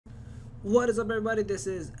What is up, everybody? This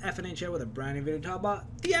is FNH here with a brand new video to talk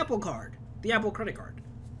about the Apple Card, the Apple credit card,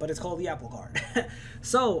 but it's called the Apple Card.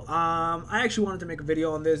 I actually wanted to make a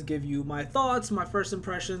video on this, give you my thoughts, my first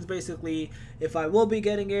impressions, basically if I will be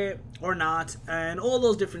getting it or not, and all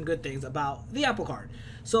those different good things about the Apple Card.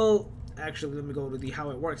 So actually, let me go to the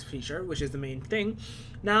how it works feature, which is the main thing.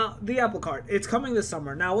 Now, the Apple Card, it's coming this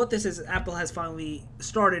summer. Now, what this is, Apple has finally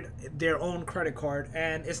started their own credit card,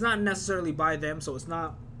 and it's not necessarily by them, so it's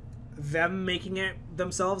not them making it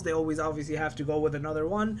themselves. They always obviously have to go with another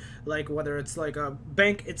one, like whether it's like a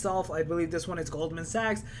bank itself. I believe this one is Goldman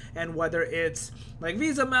Sachs, and whether it's like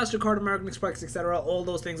Visa, MasterCard, American Express, etc. All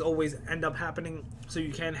those things always end up happening, so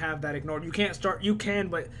you can't have that ignored. You can't start, you can,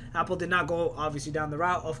 but Apple did not go obviously down the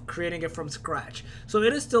route of creating it from scratch. So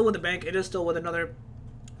it is still with the bank, it is still with another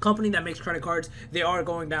company that makes credit cards. They are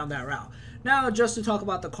going down that route. Now, just to talk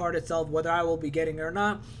about the card itself, whether I will be getting it or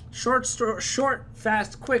not, short,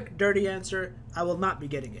 fast, quick, dirty answer, I will not be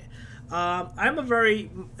getting it. I'm a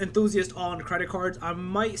very enthusiast on credit cards. I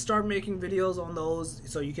might start making videos on those,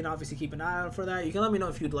 so you can obviously keep an eye out for that. You can let me know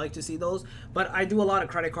if you'd like to see those, but I do a lot of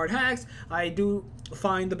credit card hacks. I do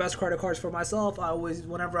find the best credit cards for myself. I always,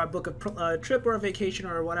 whenever I book a trip or a vacation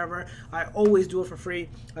or whatever, I always do it for free.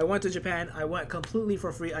 I went to Japan, I went completely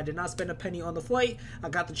for free. I did not spend a penny on the flight. I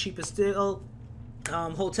got the cheapest deal,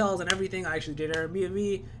 hotels and everything. I actually did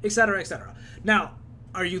Airbnb, etc., etc. Now,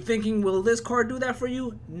 are you thinking, will this card do that for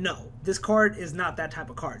you? No, this card is not that type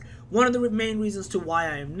of card. One of the main reasons to why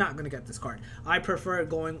I am not going to get this card. I prefer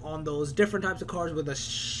going on those different types of cards with a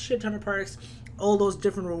shit ton of perks, all those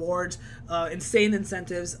different rewards, insane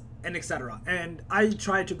incentives, and etc. And I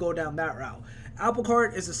try to go down that route. Apple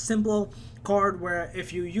Card is a simple card where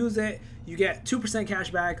if you use it, you get 2%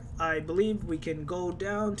 cash back. I believe we can go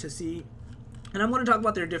down to see. And I'm going to talk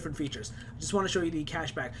about their different features. I just want to show you the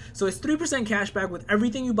cashback. So it's 3% cashback with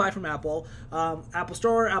everything you buy from Apple. Apple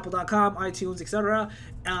Store, Apple.com, iTunes, etc.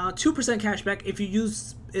 2% cashback if you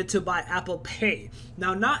use it to buy Apple Pay.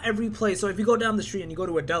 Now, not every place. So if you go down the street and you go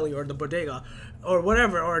to a deli or the bodega or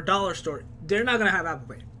whatever, or a dollar store, they're not going to have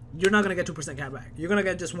Apple Pay. You're not going to get 2% cash back. You're going to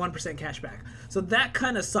get just 1% cash back. So that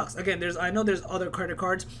kind of sucks. Again, I know there's other credit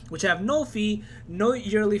cards which have no fee, no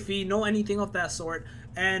yearly fee, no anything of that sort,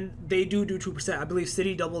 and they do 2%. I believe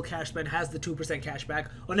Citi Double Cash Spend has the 2% cash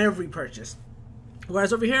back on every purchase.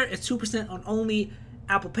 Whereas over here, it's 2% on only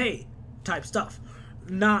Apple Pay type stuff.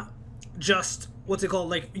 Not just, what's it called,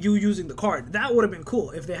 like you using the card. That would have been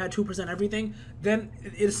cool if they had 2% everything. Then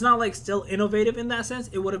it's not like still innovative in that sense.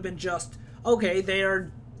 It would have been just, okay, they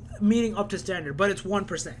are meeting up to standard, but it's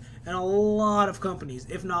 1%, and a lot of companies,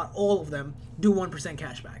 if not all of them, do 1%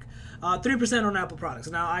 cashback. 3% on Apple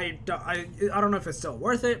products. Now, I don't know if it's still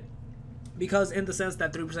worth it, because in the sense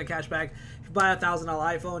that 3% cashback, if you buy a $1,000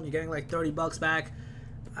 iPhone, you're getting like $30 back.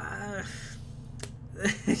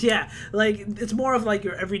 Yeah, like it's more of like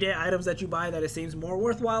your everyday items that you buy that it seems more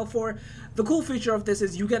worthwhile for. The cool feature of this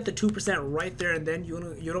is you get the 2% right there and then. You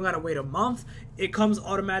don't gotta wait a month. It comes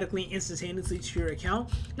automatically, instantaneously to your account.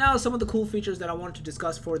 Now, some of the cool features that I wanted to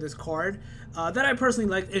discuss for this card that I personally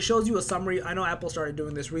like, it shows you a summary. I know Apple started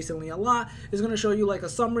doing this recently a lot. It's gonna show you like a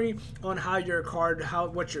summary on how your card,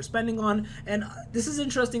 what you're spending on, and this is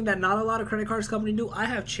interesting that not a lot of credit cards company do. I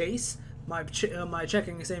have Chase. My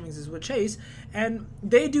checking and savings is with Chase, and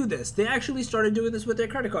they do this. They actually started doing this with their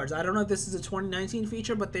credit cards. I don't know if this is a 2019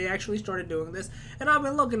 feature, but they actually started doing this, and I've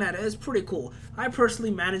been looking at it. It's pretty cool. I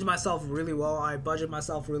personally manage myself really well. I budget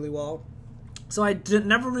myself really well. So I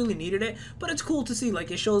never really needed it, but it's cool to see. Like,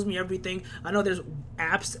 it shows me everything. I know there's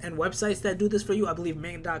apps and websites that do this for you. I believe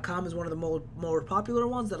Mint.com is one of the more popular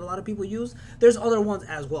ones that a lot of people use. There's other ones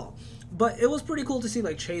as well. But it was pretty cool to see,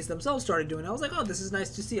 like, Chase themselves started doing it. I was like, oh, this is nice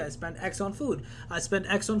to see. I spent X on food. I spent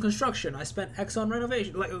X on construction. I spent X on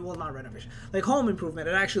renovation. Like, well, not renovation. Like, home improvement.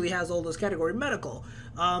 It actually has all those categories. Medical,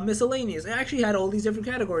 miscellaneous. It actually had all these different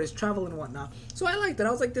categories, travel and whatnot. So I liked it.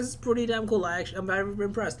 I was like, this is pretty damn cool. I'm very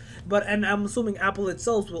impressed. And I'm assuming Apple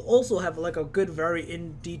itself will also have, like, a good, very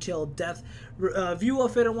in-detailed depth view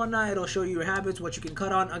of it and whatnot. It'll show you your habits, what you can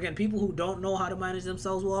cut on. Again, people who don't know how to manage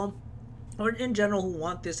themselves well, or in general who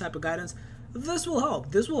want this type of guidance, this will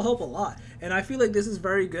help. This will help a lot. And I feel like this is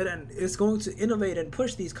very good, and it's going to innovate and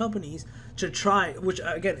push these companies to try, which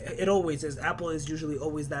again, it always is. Apple is usually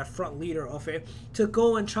always that front leader of it, to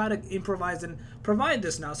go and try to improvise and provide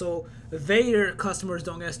this now, so their customers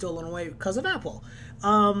don't get stolen away because of Apple.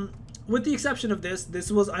 with the exception of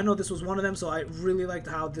I know this was one of them, so I really liked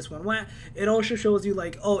how this one went. It also shows you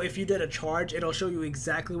like, oh, if you did a charge, it'll show you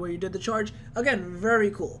exactly where you did the charge. Again,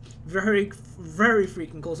 very cool, very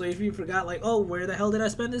freaking cool. So if you forgot like, oh, where the hell did I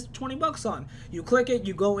spend this 20 bucks on, you click it,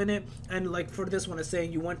 you go in it, and like for this one it's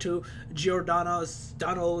saying you went to Giordano's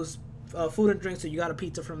food and drink, so you got a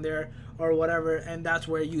pizza from there or whatever, and that's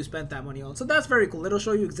where you spent that money on. So that's very cool. It'll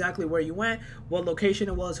show you exactly where you went, what location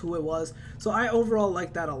it was, who it was. So I overall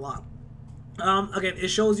like that a lot. Again, it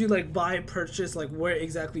shows you like by purchase, like where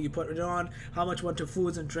exactly you put it on, how much went to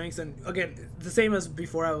foods and drinks, and again, the same as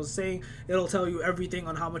before I was saying, it'll tell you everything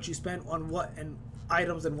on how much you spent on what and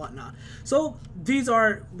items and whatnot. So these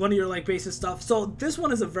are one of your like basic stuff. So this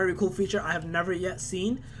one is a very cool feature I have never yet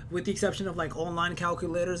seen, with the exception of like online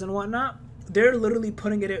calculators and whatnot. They're literally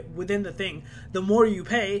putting it within the thing. The more you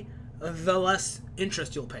pay, the less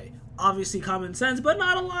interest you'll pay. Obviously common sense, but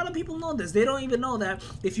not a lot of people know this. They don't even know that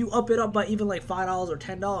if you up it up by even like $5 or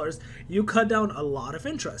 $10, you cut down a lot of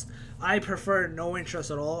interest. I prefer no interest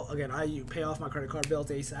at all. Again, I pay off my credit card bills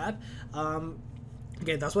ASAP.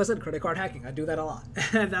 Again, that's why I said credit card hacking. I do that a lot.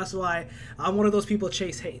 And that's why I'm one of those people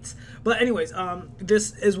Chase hates. But anyways,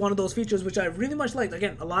 this is one of those features which I really much like.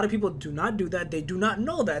 Again, a lot of people do not do that. They do not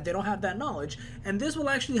know that. They don't have that knowledge. And this will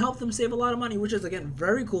actually help them save a lot of money, which is, again,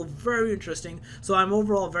 very cool, very interesting. So I'm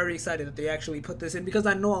overall very excited that they actually put this in, because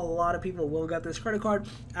I know a lot of people will get this credit card,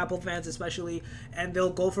 Apple fans especially, and they'll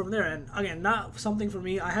go from there. And again, not something for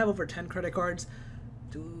me. I have over 10 credit cards.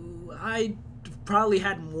 I probably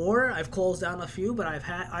had more. I've closed down a few, but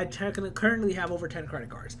I currently have over 10 credit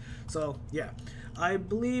cards. So yeah, I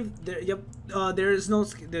believe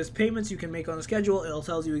there's payments you can make on the schedule. It'll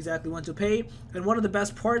tells you exactly when to pay. And one of the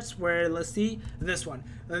best parts, where let's see this one,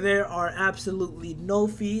 there are absolutely no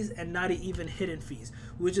fees and not even hidden fees,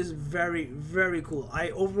 which is very cool. I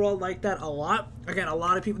overall like that a lot. Again, a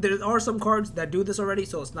lot of people, there are some cards that do this already,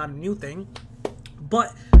 so it's not a new thing,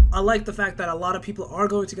 but I like the fact that a lot of people are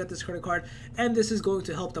going to get this credit card, and this is going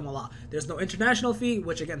to help them a lot. There's no international fee,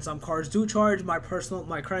 which again, some cards do charge. My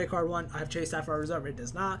credit card one, I have Chase Sapphire Reserve, it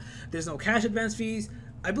does not. There's no cash advance fees.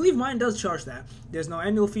 I believe mine does charge that. There's no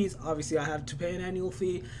annual fees. Obviously, I have to pay an annual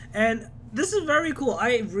fee. And this is very cool.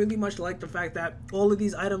 I really much like the fact that all of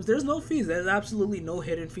these items, there's no fees. There's absolutely no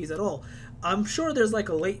hidden fees at all. I'm sure there's like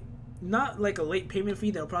not like a late payment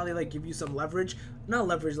fee. They'll probably like give you some leverage, not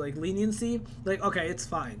leverage, like leniency, like okay, it's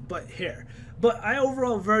fine, but here. But I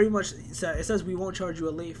overall very much said, it says we won't charge you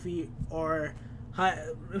a late fee or high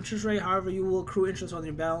interest rate, however you will accrue interest on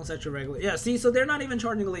your balance at your regular. Yeah, see, so they're not even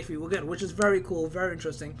charging a late fee again, which is very cool, very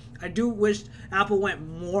interesting. I do wish Apple went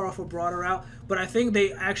more off a broader route, but I think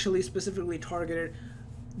they actually specifically targeted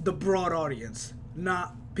the broad audience,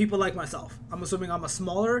 not people like myself. I'm assuming I'm a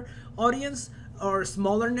smaller audience or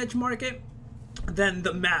smaller niche market than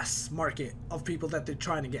the mass market of people that they're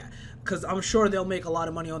trying to get, because I'm sure they'll make a lot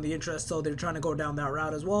of money on the interest, so they're trying to go down that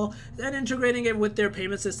route as well, and integrating it with their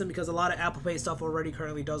payment system, because a lot of Apple Pay stuff already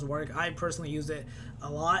currently does work. I personally use it a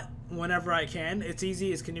lot whenever I can. It's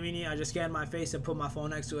easy, it's convenient. I just scan my face and put my phone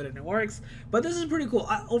next to it and it works. But this is pretty cool.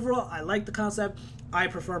 Overall, I like the concept. I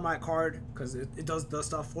prefer my card because it does the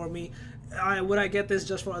stuff for me. Would I get this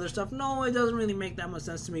just for other stuff? No, it doesn't really make that much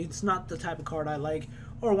sense to me. It's not the type of card I like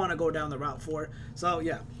or want to go down the route for. So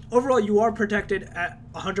yeah, overall you are protected at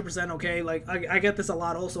 100%. Okay, like I get this a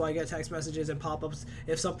lot. Also, I get text messages and pop-ups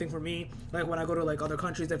if something for me, like when I go to like other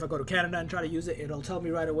countries, if I go to Canada and try to use it, it'll tell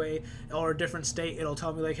me right away, or a different state, it'll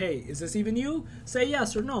tell me like, hey, is this even you? Say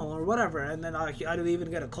yes or no or whatever, and then I'll even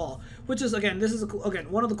get a call, which is, again, this is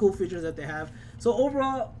one of the cool features that they have. So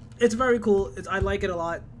overall, it's very cool. I like it a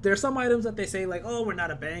lot. There are some items that they say like, oh, we're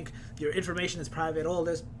not a bank, your information is private, all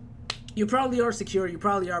this. You probably are secure, you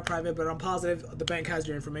probably are private, but I'm positive the bank has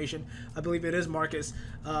your information. I believe it is Marcus.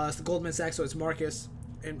 It's the Goldman Sachs, so it's Marcus,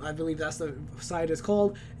 and I believe that's the site is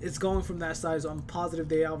called. It's going from that side, so I'm positive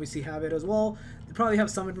they obviously have it as well. They probably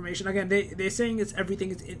have some information. Again, they're saying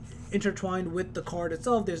everything is intertwined with the card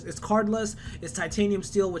itself. It's cardless, it's titanium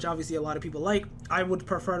steel, which obviously a lot of people like. I would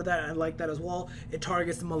prefer that, and I like that as well. It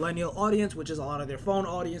targets the millennial audience, which is a lot of their phone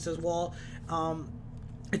audience as well.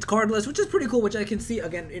 It's cardless, which is pretty cool, which I can see,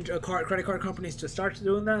 again, credit card companies to start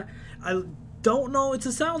doing that. I don't know, it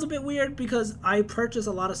sounds a bit weird because I purchase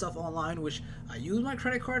a lot of stuff online, which I use my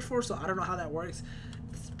credit card for, so I don't know how that works.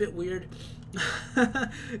 It's a bit weird.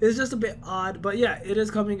 It's just a bit odd, but yeah, it is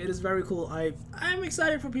coming. It is very cool. I'm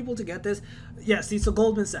excited for people to get this. Yeah, see, so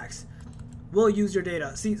Goldman Sachs will use your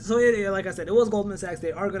data. See, so like I said, it was Goldman Sachs.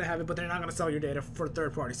 They are going to have it, but they're not going to sell your data for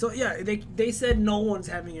third parties. So yeah, they said no one's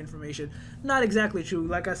having information. Not exactly true.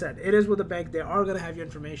 Like I said, it is with a bank. They are going to have your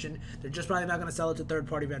information. They're just probably not going to sell it to third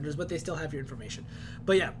party vendors, but they still have your information.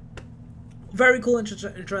 But yeah, Very cool,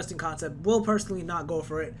 interesting concept. Will personally not go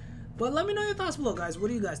for it. But let me know your thoughts below, guys. What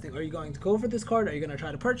do you guys think? Are you going to go for this card? Are you going to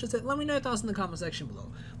try to purchase it? Let me know your thoughts in the comment section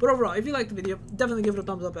below. But overall, if you liked the video, definitely give it a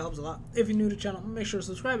thumbs up. It helps a lot. If you're new to the channel, make sure to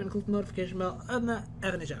subscribe and click the notification bell. Other than that,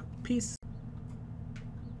 FNH out. Peace.